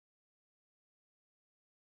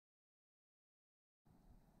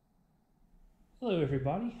Hello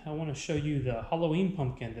everybody, I want to show you the Halloween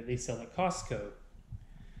pumpkin that they sell at Costco.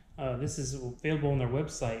 This is available on their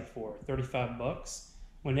website for 35 bucks.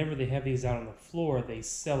 Whenever they have these out on the floor, they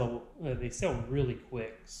sell really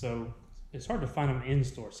quick, so it's hard to find them in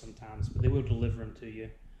store sometimes, but they will deliver them to you.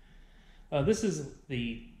 This is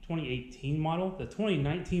the 2018 model. The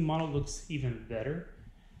 2019 model looks even better.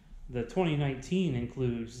 The 2019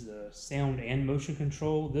 includes the sound and motion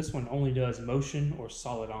control. This one only does motion or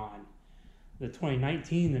solid on. The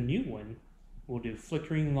 2019, the new one, will do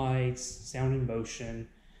flickering lights, sound and motion.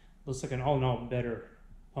 Looks like an all-in-all better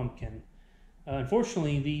pumpkin.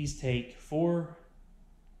 Unfortunately, these take 4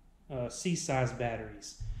 C-size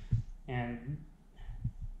batteries, and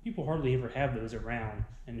people hardly ever have those around,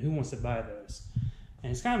 and who wants to buy those?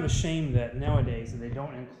 And it's kind of a shame that nowadays they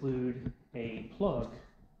don't include a plug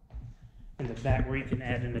in the back where you can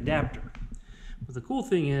add an adapter. But the cool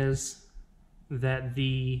thing is that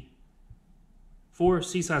the 4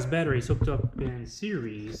 C-size batteries hooked up in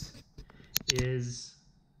series is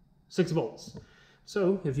 6 volts.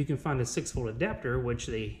 So if you can find a 6-volt adapter, which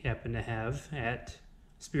they happen to have at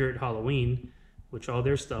Spirit Halloween, which all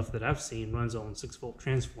their stuff that I've seen runs on 6-volt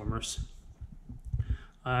transformers,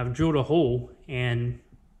 I've drilled a hole and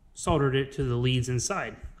soldered it to the leads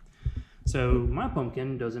inside. So my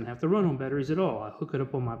pumpkin doesn't have to run on batteries at all. I hook it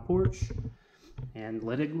up on my porch and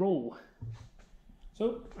let it roll.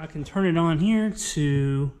 So I can turn it on here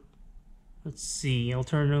to, let's see, I'll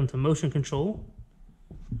turn it on to motion control.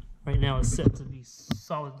 Right now it's set to be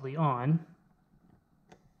solidly on.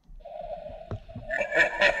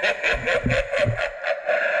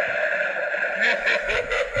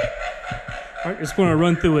 All right, it's going to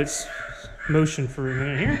run through its motion for a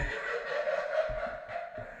minute here.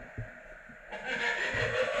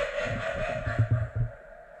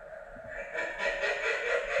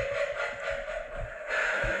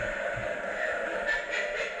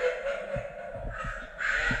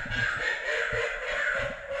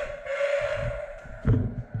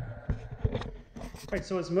 Right,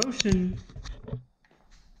 so its motion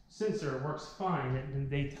sensor works fine in the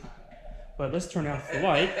daytime, but let's turn off the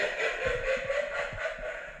light.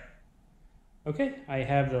 Okay, I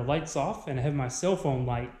have the lights off and I have my cell phone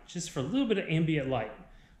light just for a little bit of ambient light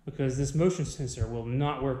because this motion sensor will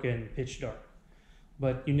not work in pitch dark.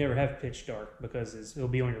 But you never have pitch dark because it'll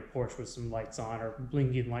be on your porch with some lights on or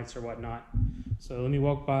blinking lights or whatnot. So let me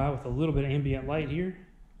walk by with a little bit of ambient light here.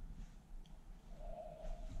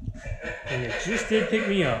 And it just did pick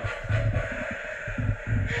me up.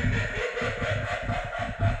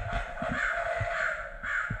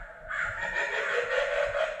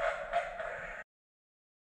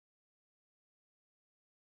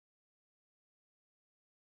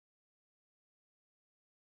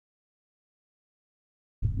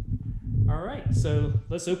 All right, so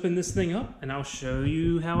let's open this thing up and I'll show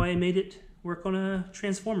you how I made it work on a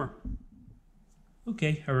transformer.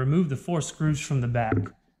 Okay, I removed the 4 screws from the back.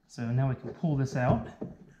 So now we can pull this out.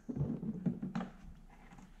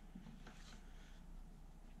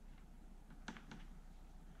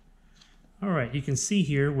 All right, you can see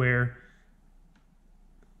here where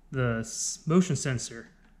the motion sensor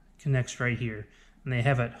connects right here, and they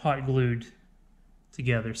have it hot glued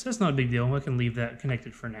together. So that's not a big deal. I can leave that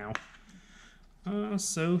connected for now.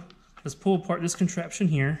 So let's pull apart this contraption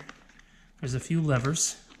here. There's a few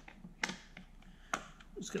levers.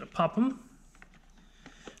 Just gonna pop them.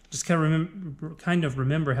 Just kind of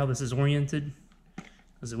remember how this is oriented,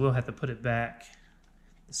 because it will have to put it back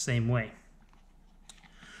the same way.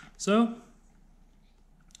 So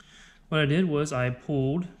what I did was I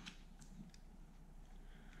pulled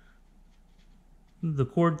the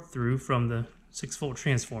cord through from the 6-volt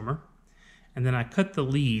transformer, and then I cut the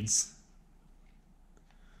leads,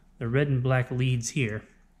 the red and black leads here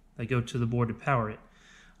that go to the board to power it.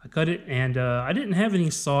 I cut it, and I didn't have any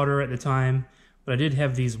solder at the time, but I did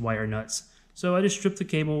have these wire nuts. So I just stripped the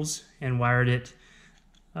cables and wired it.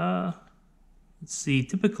 Let's see,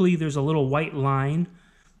 typically there's a little white line.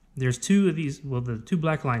 There's 2 of these, well, the 2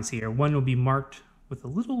 black lines here. One will be marked with a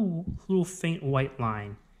little faint white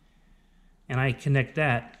line. And I connect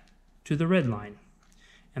that to the red line.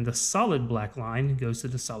 And the solid black line goes to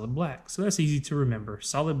the solid black. So that's easy to remember.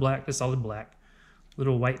 Solid black to solid black.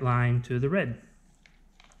 Little white line to the red.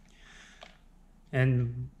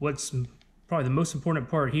 And what's probably the most important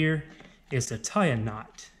part here is to tie a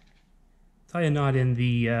knot. Tie a knot in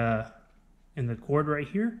the cord right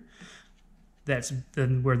here. That's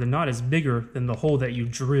where the knot is bigger than the hole that you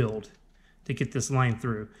drilled to get this line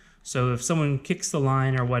through. So if someone kicks the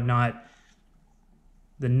line or whatnot,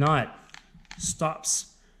 the knot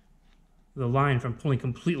stops the line from pulling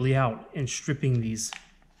completely out and stripping these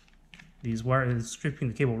these wires, stripping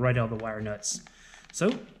the cable right out of the wire nuts.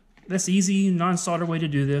 So that's easy, non-solder way to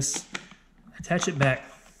do this. Attach it back.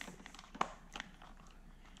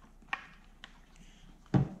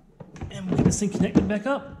 And we'll get this thing connected back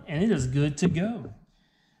up, and it is good to go.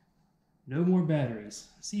 No more batteries.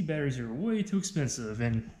 See, batteries are way too expensive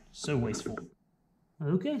and so wasteful.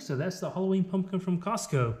 Okay, so that's the Halloween pumpkin from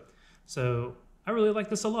Costco. So I really like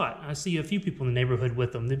this a lot. I see a few people in the neighborhood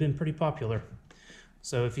with them. They've been pretty popular.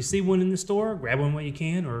 So if you see one in the store, grab one while you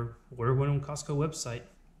can, or order one on Costco website.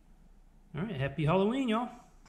 All right, happy Halloween, y'all.